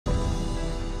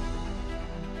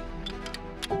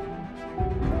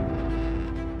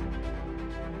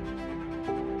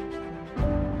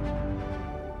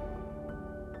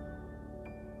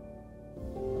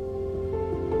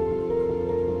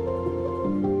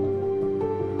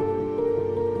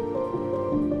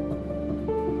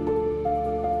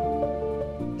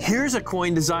Here's a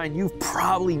coin design you've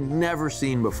probably never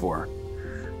seen before.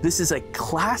 This is a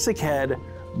classic head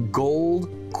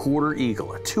gold quarter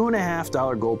eagle, a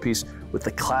 $2.50 gold piece with the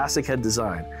classic head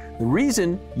design. The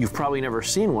reason you've probably never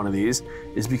seen one of these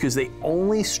is because they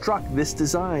only struck this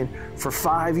design for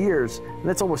 5 years, and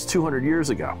that's almost 200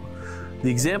 years ago. The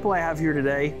example I have here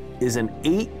today is an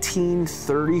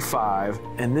 1835,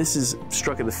 and this is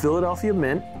struck at the Philadelphia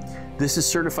Mint. This is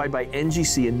certified by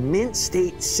NGC in Mint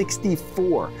State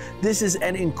 64. This is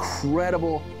an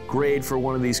incredible grade for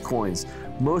one of these coins.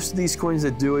 Most of these coins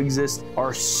that do exist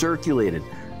are circulated.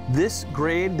 This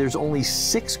grade, there's only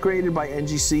 6 graded by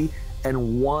NGC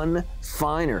and 1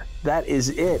 finer. That is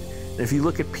it. And if you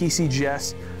look at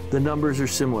PCGS, the numbers are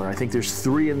similar. I think there's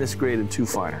 3 in this grade and 2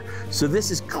 finer. So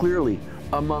this is clearly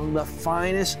among the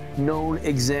finest known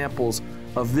examples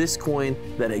of this coin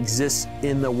that exists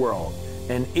in the world.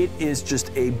 And it is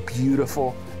just a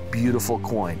beautiful, beautiful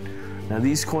coin. Now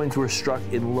these coins were struck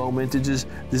in low mintages.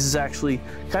 This is actually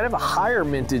kind of a higher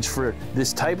mintage for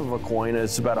this type of a coin.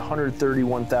 It's about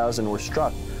 131,000 were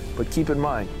struck. But keep in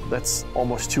mind, that's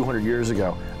almost 200 years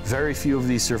ago. Very few of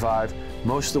these survive.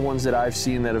 Most of the ones that I've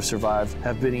seen that have survived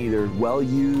have been either well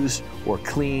used or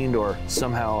cleaned or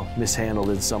somehow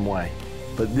mishandled in some way.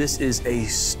 But this is a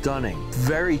stunning,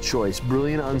 very choice,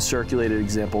 brilliant uncirculated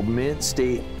example, Mint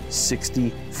State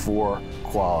 64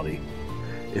 quality.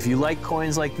 If you like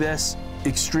coins like this,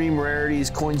 extreme rarities,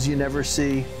 coins you never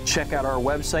see, check out our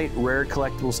website,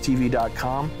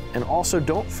 rarecollectiblestv.com. And also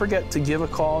don't forget to give a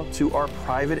call to our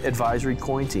private advisory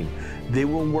coin team. They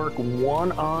will work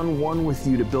one-on-one with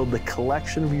you to build the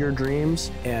collection of your dreams,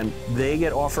 and they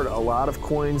get offered a lot of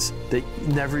coins that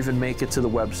never even make it to the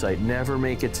website, never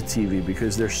make it to TV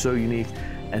because they're so unique,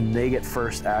 and they get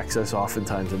first access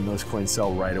oftentimes, and those coins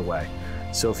sell right away.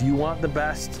 So if you want the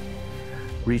best,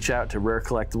 reach out to Rare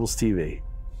Collectibles TV.